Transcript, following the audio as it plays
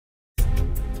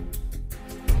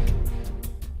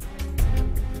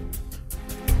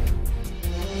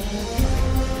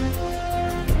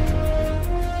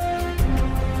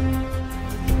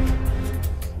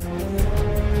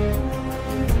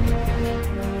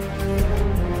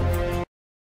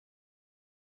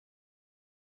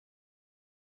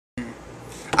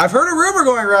I've heard a rumor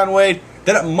going around, Wade,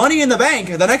 that at Money in the Bank,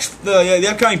 the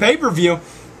upcoming pay-per-view,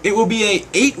 it will be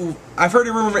I've heard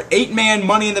a rumor of an 8-man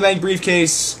Money in the Bank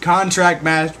briefcase contract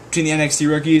match between the NXT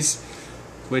rookies,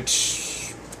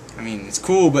 which, I mean, it's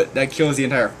cool, but that kills the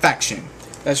entire faction.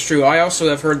 That's true. I also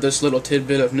have heard this little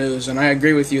tidbit of news, and I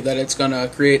agree with you that it's going to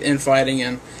create infighting,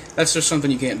 and that's just something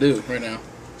you can't do right now.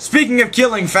 Speaking of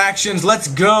killing factions, let's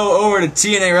go over to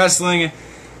TNA Wrestling.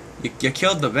 You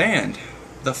killed the band.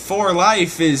 The For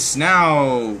Life is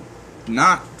now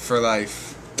not for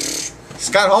life.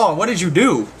 Scott Hall, what did you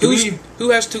do? Who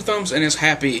has 2 thumbs and is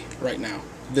happy right now?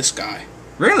 This guy.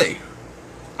 Really?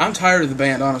 I'm tired of the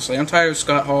band, honestly. I'm tired of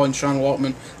Scott Hall and Sean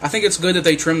Waltman. I think it's good that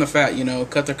they trim the fat, you know,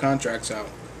 cut their contracts out.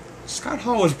 Scott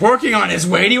Hall was working on his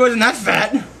weight. He wasn't that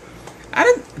fat.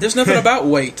 There's nothing about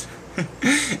weight.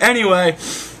 Anyway,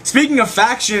 speaking of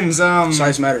factions,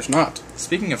 size matters not.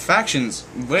 Speaking of factions,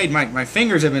 Wade, my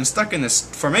fingers have been stuck in this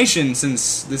formation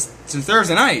since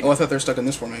Thursday night. Oh, I thought they were stuck in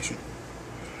this formation.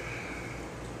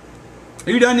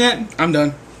 Are you done yet? I'm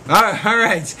done. All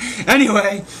right.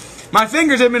 Anyway, my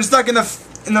fingers have been stuck in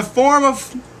the form of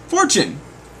fortune.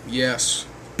 Yes.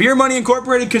 Beer Money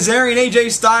Incorporated, Kazarian,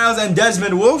 AJ Styles, and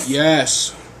Desmond Wolfe.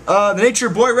 Yes. The Nature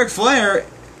Boy Ric Flair,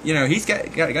 you know, he's got a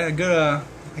good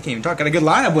I can't even talk. Got a good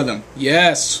lineup with him.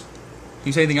 Yes. Can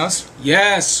you say anything else?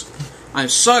 Yes. I'm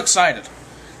so excited.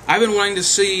 I've been wanting to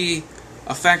see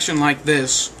a faction like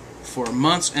this for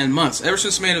months and months. Ever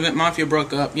since Main Event Mafia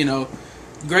broke up, you know,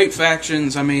 great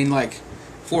factions. I mean, like,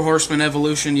 4 Horsemen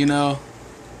Evolution, you know,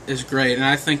 is great. And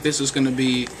I think this is going to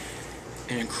be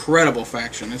an incredible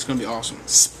faction. It's going to be awesome.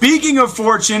 Speaking of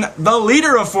fortune, the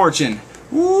leader of fortune.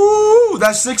 Woo!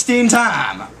 That's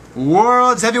 16-time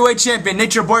World's Heavyweight Champion,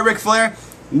 Nature Boy Ric Flair,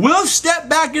 will step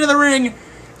back into the ring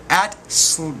at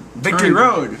Victory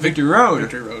Road. Victory Road.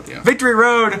 Victory Road, yeah. Victory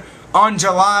Road on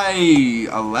July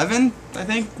 11th, I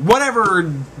think.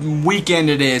 Whatever weekend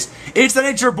it is. It's the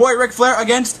Nature Boy Ric Flair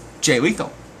against Jay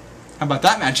Lethal. How about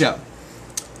that matchup?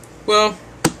 Well,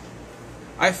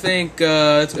 I think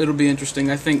it'll be interesting.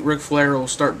 I think Ric Flair will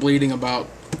start bleeding about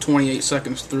 28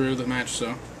 seconds through the match,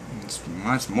 so.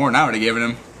 That's more than I would have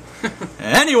given him.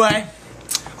 Anyway,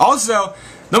 also,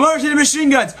 the Motor City Machine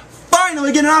Guns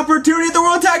finally get an opportunity at the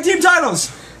World Tag Team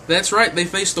titles. That's right. They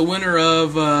face the winner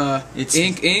of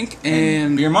Inc.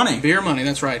 and Beer Money. Beer Money,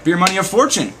 that's right. Beer Money of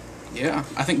Fortune. Yeah,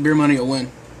 I think Beer Money will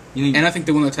win. And I think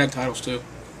they win the tag titles, too.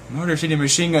 Motor City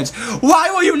Machine Guns. Why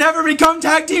will you never become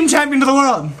Tag Team Champions of the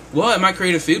World? Well, it might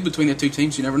create a feud between the 2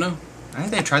 teams. You never know. I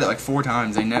think they tried that like 4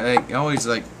 times. They always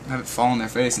like have it fall on their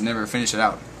face and never finish it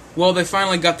out. Well, they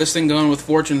finally got this thing going with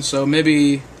Fortune, so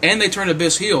maybe... And they turned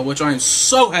Abyss heel, which I am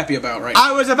so happy about right now.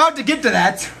 I was about to get to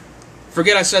that.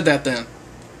 Forget I said that then.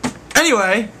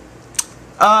 Anyway,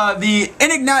 the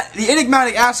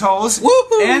enigmatic assholes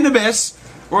and Abyss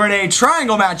were in a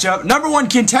triangle matchup, #1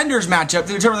 contenders matchup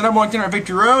to determine the #1 contender at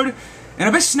Victory Road, and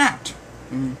Abyss snapped.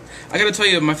 I gotta tell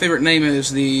you, my favorite name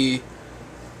is the...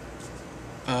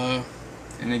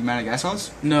 enigmatic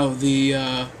assholes? No,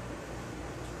 the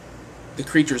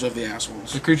Creatures of the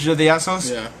Assholes. The Creatures of the Assholes?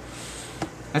 Yeah.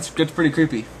 That's pretty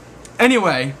creepy.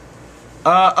 Anyway,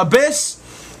 Abyss,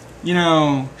 you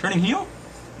know, turning heel?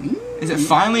 Is it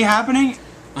finally happening?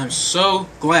 I'm so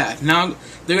glad. Now,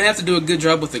 they're going to have to do a good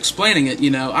job with explaining it,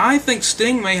 you know. I think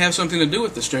Sting may have something to do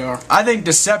with this, JR. I think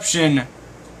deception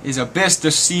is Abyss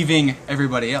deceiving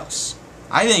everybody else.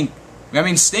 I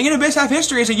mean, Sting and Abyss have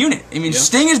history as a unit. I mean,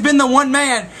 Sting has been the one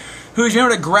man who's been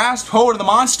able to grasp hold of the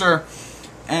monster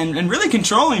and really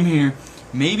control him here.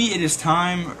 Maybe it is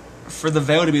time for the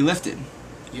veil to be lifted.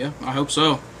 Yeah, I hope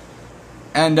so.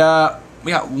 And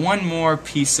we got one more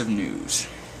piece of news.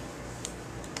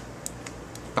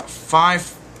 About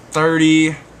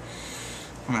 5:30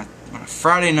 on a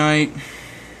Friday night,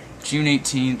 June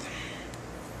 18th.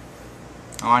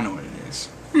 Oh, I know what it is.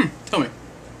 Tell me.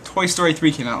 Toy Story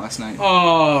 3 came out last night.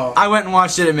 Oh. I went and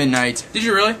watched it at midnight. Did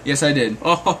you really? Yes, I did.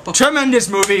 Oh. Tremendous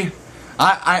movie.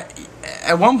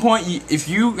 At one point, if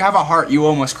you have a heart, you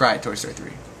almost cry at Toy Story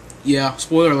 3. Yeah,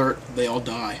 spoiler alert, they all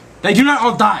die. They do not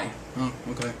all die. Oh,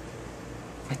 okay.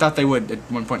 I thought they would at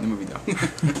one point in the movie, though.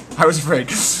 I was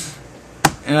afraid.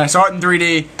 And I saw it in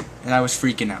 3D, and I was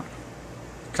freaking out.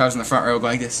 Because I was in the front row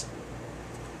like this.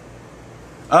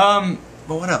 But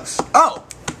what else? Oh!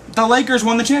 The Lakers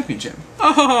won the championship.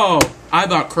 Oh! I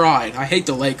about cried. I hate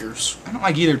the Lakers. I don't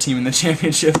like either team in the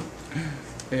championship.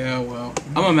 Yeah, well,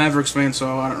 I'm a Mavericks fan,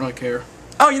 so I don't really care.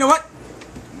 Oh, you know what?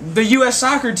 The U.S.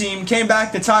 soccer team came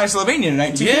back to tie Slovenia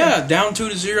tonight, too. Yeah, down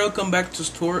 2-0, come back to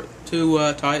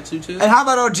tie it 2-2. And how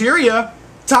about Algeria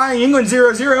tying England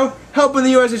 0-0, helping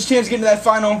the U.S.'s chance to get into that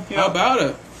final? You know? How about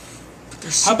it?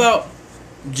 How about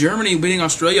Germany beating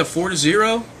Australia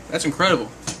 4-0. That's incredible.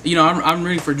 You know, I'm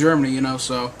rooting for Germany. You know,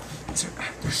 so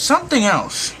There's something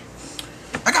else.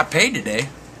 I got paid today.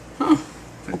 huh?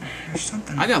 There's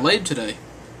something. I got laid today.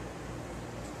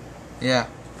 Yeah,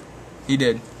 he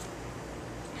did.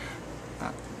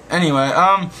 Anyway,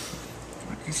 what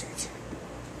is it?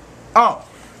 Oh,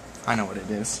 I know what it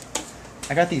is.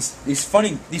 I got these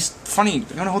funny. You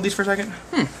wanna hold these for a second?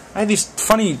 I had these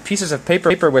funny pieces of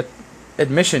paper with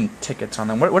admission tickets on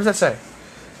them. What does that say?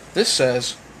 This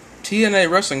says TNA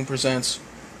Wrestling presents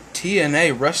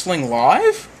TNA Wrestling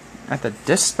Live At the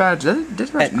Dispatch.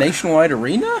 at Nationwide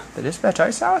Arena. The Dispatch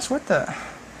Ice House. What the?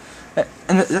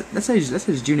 And that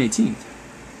says June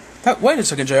 18th. Wait a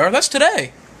second, JR. That's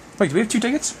today. Wait, do we have 2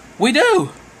 tickets? We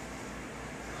do.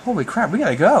 Holy crap, we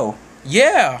gotta go.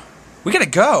 Yeah. We gotta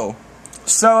go.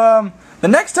 So, the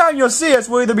next time you'll see us,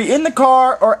 we'll either be in the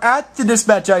car or at the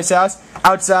Dispatch Ice House,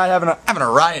 outside having a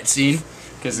riot scene.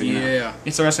 Because, Yeah.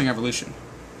 it's a wrestling revolution.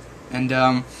 And,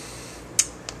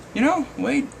 you know,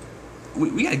 Wade,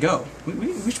 we gotta go.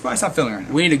 We should probably stop filming right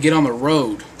now. We need to get on the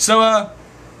road. So,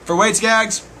 for Wade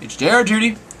Skaggs, it's Jarrett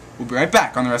Judy. We'll be right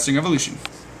back on the Wrestling Revolution.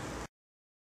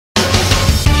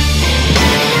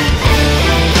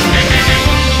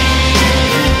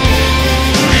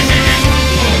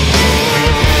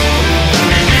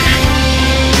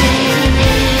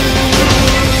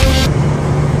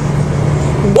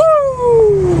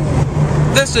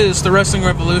 This is the Wrestling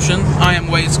Revolution. I am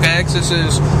Wade Skaggs. This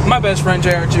is my best friend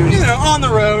Jarrett Judy. You know, on the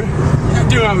road,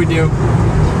 doing what we do.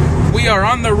 We are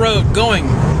on the road going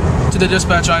to the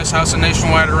Dispatch Ice House in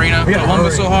Nationwide Arena,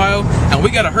 Columbus, Ohio, and we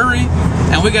gotta hurry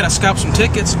and we gotta scalp some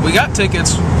tickets. We got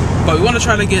tickets, but we want to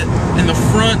try to get in the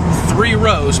front 3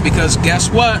 rows because guess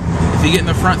what? If you get in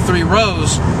the front 3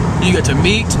 rows, you get to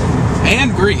meet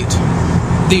and greet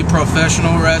the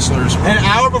professional wrestlers. An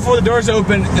hour before the doors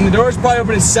open, and the doors probably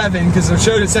open at 7 because the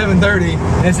show's at 7:30,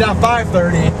 and it's now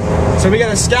 5:30. So we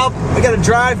gotta scalp, we gotta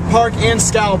drive, park, and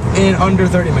scalp in under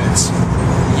 30 minutes.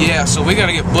 Yeah, so we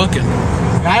gotta get booking.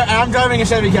 I'm driving a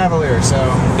Chevy Cavalier, so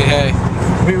Hey.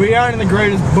 we aren't in the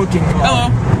greatest booking car. Hello.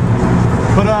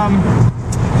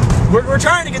 But we're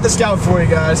trying to get the scalp for you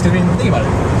guys. 'Cause, I mean, think about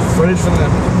it. Footage from the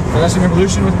Wrestling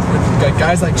Revolution with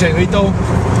guys like Jay Lethal,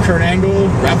 Kurt Angle,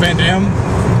 Rob Van Dam.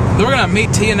 We're gonna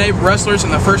meet TNA wrestlers,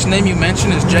 and the first name you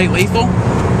mention is Jay Lethal.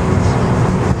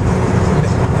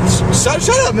 Shut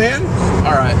up, man.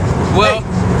 All right. Well.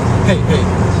 Hey.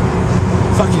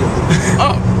 Fuck you.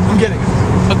 Oh. I'm kidding.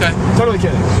 Okay. Totally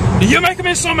kidding. You're making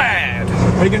me so mad.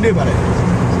 What are you gonna do about it?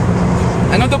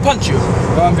 I'm going to punch you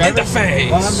While I'm driving? in the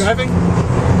face. While I'm driving?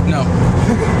 No.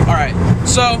 All right.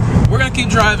 So we're gonna keep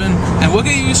driving, and we'll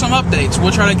give you some updates.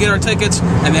 We'll try to get our tickets,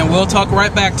 and then we'll talk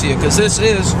right back to you because this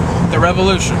is the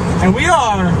Revolution, and we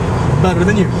are better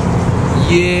than you.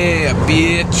 Yeah,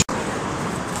 bitch.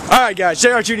 All right, guys.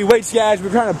 Jarrett Judy, Wade Skaggs.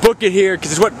 We're trying to book it here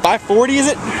because it's what 5:40 is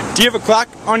it? Do you have a clock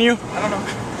on you? I don't know.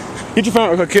 Get your phone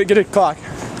real quick. Get a clock.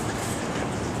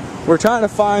 We're trying to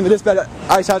find the Dispatch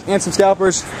Ice House and some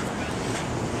scalpers.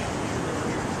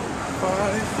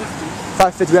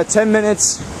 5:50. We got 10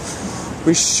 minutes.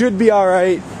 We should be all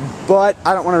right, but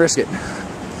I don't want to risk it.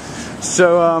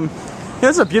 So, yeah,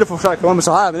 this is a beautiful shot of Columbus,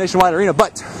 Ohio, the Nationwide Arena,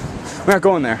 but we're not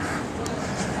going there.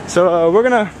 So we're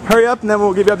gonna hurry up, and then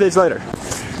we'll give you updates later.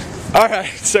 All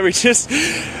right. So we just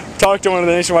talked to one of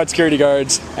the Nationwide security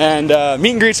guards, and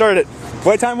meet and greet started at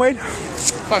what time, Wade?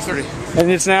 5:30. And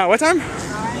it's now what time?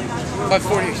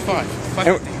 5:45.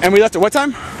 5:50. And we left at what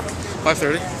time?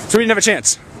 5:30. So we didn't have a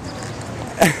chance.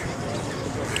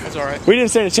 That's all right. We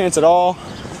didn't stand a chance at all.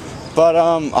 But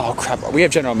oh crap, we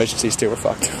have general emergencies too. We're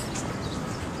fucked.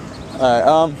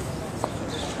 All right.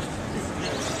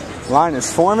 Line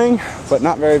is forming, but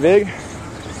not very big.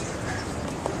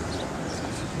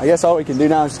 I guess all we can do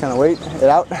now is just kind of wait it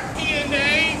out.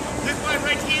 TNA, this one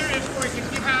right here is for if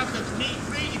you have the meet and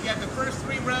greet, you got the first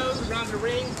 3 rows around the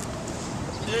ring.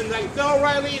 And like Bill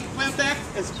O'Reilly and Clembeck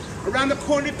is around the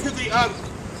corner to the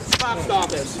box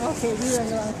office. Okay, you're in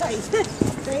the wrong place.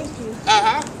 Thank you.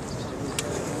 Uh-huh.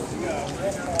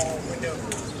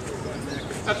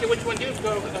 Okay, which one do you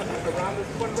go around this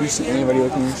one? Do you see anybody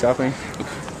looking, shopping?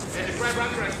 It's right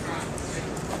around the restaurant.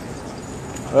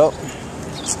 Well,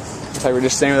 looks like we're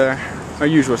just staying with our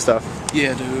usual stuff.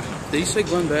 Yeah, dude. Did you say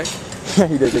Glenn Beck? Yeah,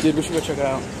 he did. Dude, we should go check it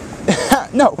out.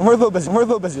 No, we're a little busy. We're a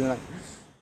little busy tonight.